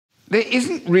There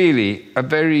isn't really a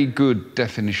very good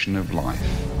definition of life.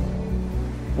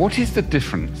 What is the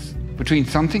difference between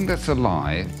something that's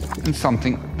alive and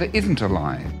something that isn't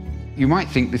alive? You might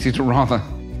think this is a rather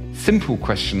simple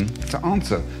question to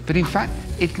answer, but in fact,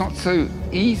 it's not so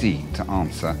easy to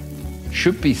answer.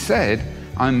 Should be said,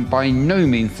 I'm by no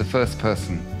means the first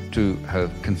person to have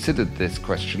considered this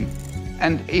question.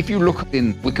 And if you look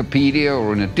in Wikipedia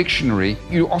or in a dictionary,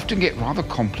 you often get rather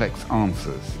complex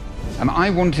answers. And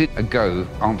I wanted a go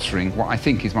answering what I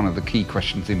think is one of the key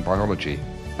questions in biology.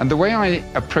 And the way I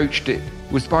approached it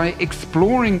was by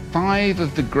exploring 5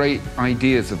 of the great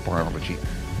ideas of biology.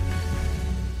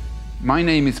 My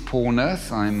name is Paul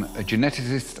Nurse. I'm a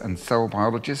geneticist and cell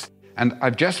biologist, and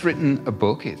I've just written a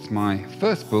book. It's my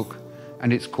first book,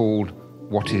 and it's called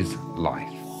What is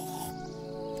Life?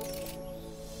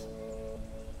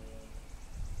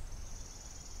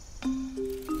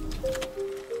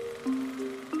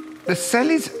 The cell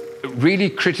is really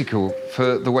critical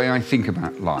for the way I think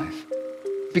about life,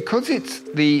 because it's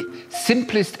the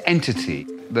simplest entity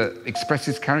that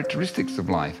expresses characteristics of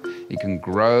life. It can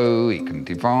grow, it can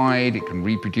divide, it can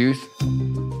reproduce.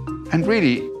 And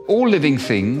really, all living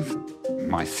things,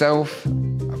 myself,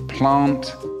 a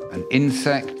plant, an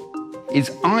insect,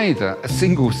 is either a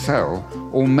single cell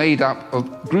or made up of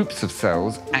groups of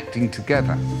cells acting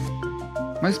together.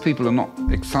 Most people are not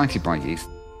excited by yeast.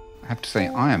 I have to say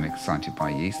I am excited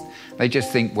by yeast. They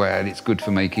just think, well, it's good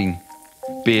for making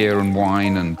beer and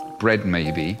wine and bread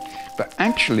maybe. But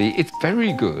actually, it's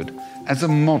very good as a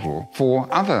model for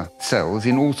other cells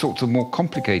in all sorts of more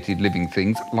complicated living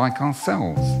things like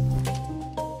ourselves.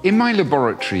 In my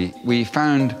laboratory, we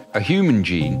found a human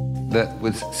gene that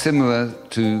was similar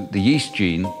to the yeast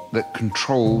gene that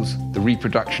controls the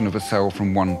reproduction of a cell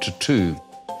from 1 to 2.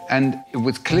 And it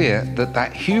was clear that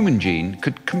that human gene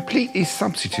could completely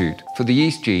substitute for the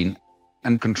yeast gene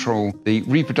and control the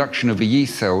reproduction of a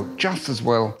yeast cell just as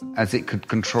well as it could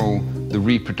control the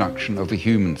reproduction of a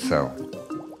human cell.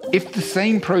 If the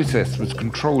same process was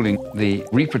controlling the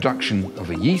reproduction of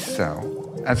a yeast cell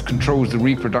as controls the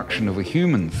reproduction of a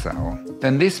human cell,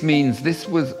 then this means this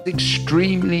was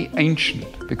extremely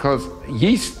ancient, because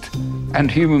yeast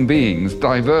and human beings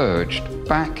diverged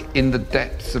back in the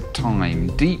depths of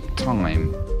time, deep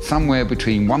time, somewhere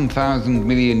between 1,000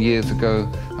 million years ago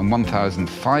and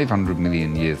 1,500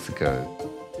 million years ago.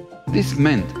 This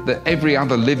meant that every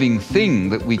other living thing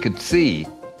that we could see,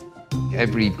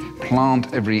 every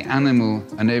plant, every animal,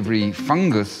 and every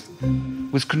fungus,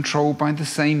 was controlled by the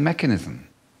same mechanism.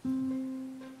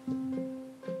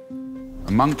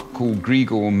 A monk called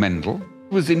Grigor Mendel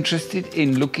was interested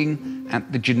in looking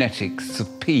at the genetics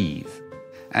of peas.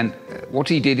 And what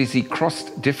he did is he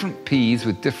crossed different peas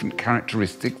with different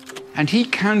characteristics, and he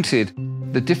counted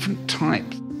the different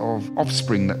types of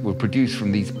offspring that were produced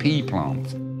from these pea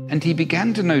plants. And he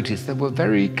began to notice there were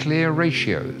very clear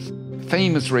ratios,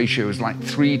 famous ratios like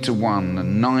 3:1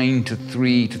 and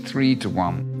 9:3 to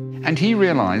 3:1. And he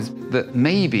realized that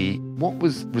maybe what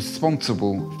was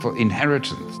responsible for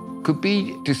inheritance could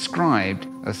be described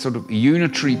as sort of a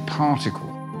unitary particle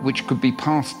which could be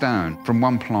passed down from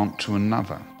one plant to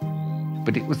another.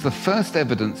 But it was the first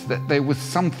evidence that there was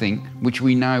something which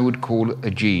we now would call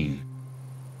a gene.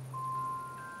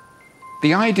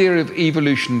 The idea of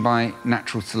evolution by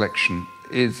natural selection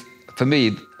is, for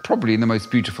me, probably the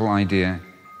most beautiful idea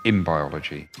in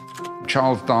biology.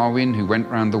 Charles Darwin, who went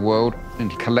around the world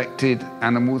and collected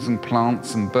animals and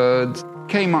plants and birds,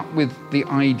 came up with the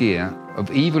idea of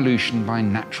evolution by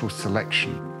natural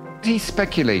selection. He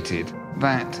speculated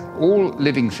that all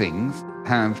living things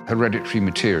have hereditary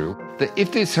material, that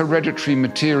if this hereditary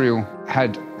material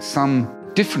had some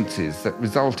differences that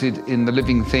resulted in the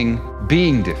living thing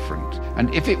being different,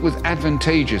 and if it was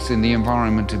advantageous in the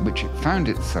environment in which it found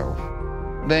itself,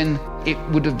 then it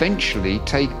would eventually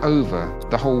take over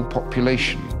the whole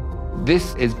population.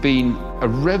 This has been a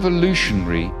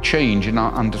revolutionary change in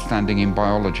our understanding in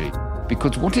biology,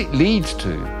 because what it leads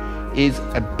to is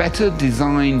a better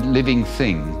designed living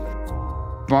thing,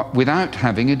 but without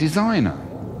having a designer.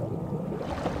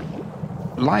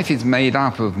 Life is made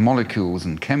up of molecules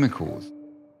and chemicals.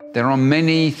 There are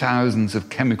many thousands of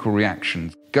chemical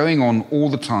reactions going on all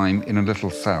the time in a little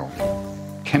cell.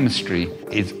 Chemistry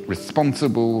is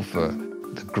responsible for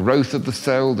the growth of the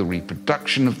cell, the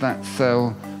reproduction of that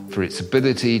cell, for its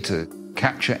ability to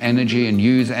capture energy and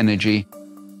use energy.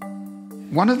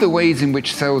 One of the ways in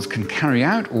which cells can carry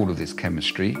out all of this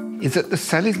chemistry is that the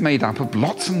cell is made up of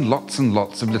lots and lots and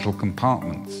lots of little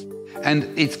compartments. And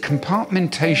it's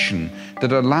compartmentation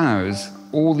that allows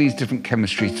all these different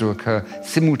chemistries to occur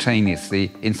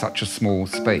simultaneously in such a small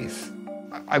space.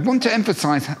 I want to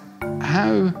emphasize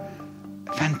how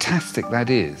fantastic that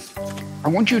is. I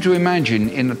want you to imagine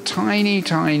in a tiny,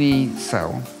 tiny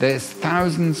cell, there's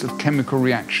thousands of chemical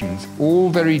reactions,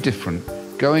 all very different,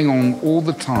 going on all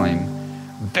the time,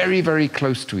 very, very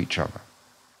close to each other.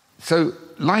 So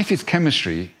life is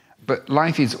chemistry, but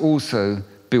life is also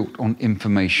built on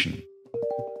information.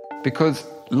 Because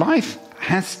life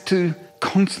has to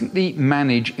constantly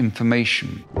manage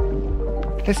information.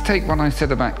 Let's take what I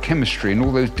said about chemistry and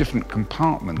all those different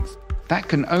compartments. That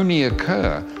can only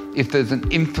occur if there's an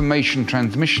information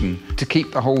transmission to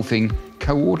keep the whole thing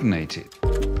coordinated.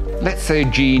 Let's say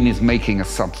a gene is making a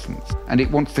substance and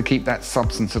it wants to keep that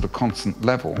substance at a constant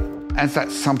level. As that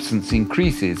substance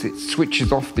increases, it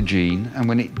switches off the gene, and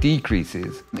when it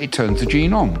decreases, it turns the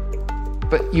gene on.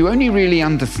 But you only really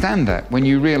understand that when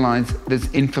you realize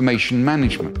there's information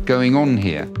management going on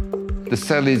here. The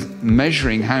cell is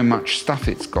measuring how much stuff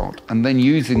it's got and then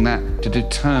using that to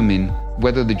determine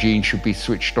whether the gene should be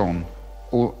switched on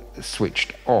or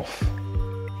switched off.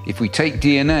 If we take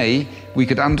DNA, we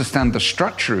could understand the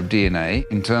structure of DNA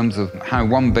in terms of how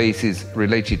one base is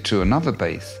related to another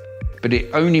base, but it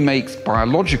only makes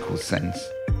biological sense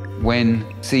when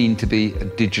seen to be a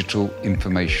digital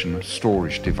information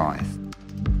storage device.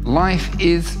 Life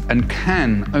is and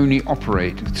can only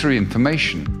operate through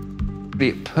information.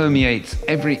 It permeates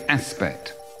every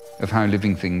aspect of how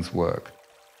living things work.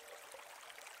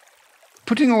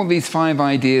 Putting all these 5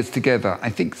 ideas together, I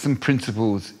think some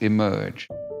principles emerge.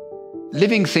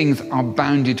 Living things are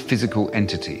bounded physical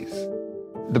entities.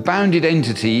 The bounded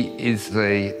entity is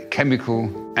a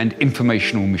chemical and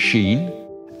informational machine,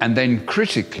 and then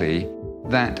critically,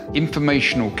 that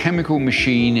informational chemical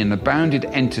machine in a bounded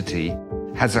entity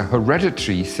has a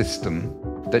hereditary system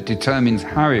that determines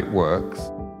how it works,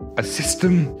 a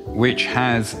system which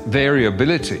has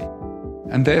variability,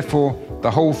 and therefore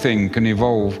the whole thing can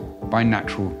evolve by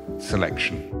natural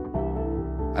selection.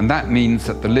 And that means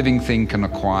that the living thing can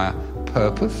acquire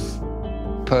purpose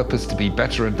to be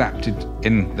better adapted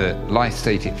in the life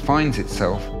state it finds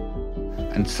itself,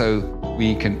 and so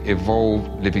we can evolve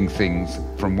living things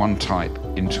from one type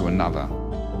into another.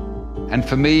 And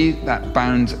for me, that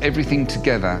bounds everything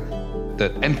together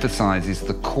that emphasizes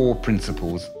the core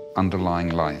principles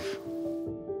underlying life.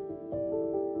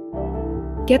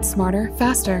 Get smarter,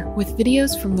 faster with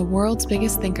videos from the world's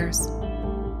biggest thinkers.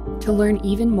 To learn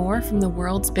even more from the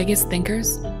world's biggest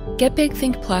thinkers, get Big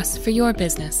Think Plus for your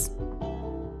business.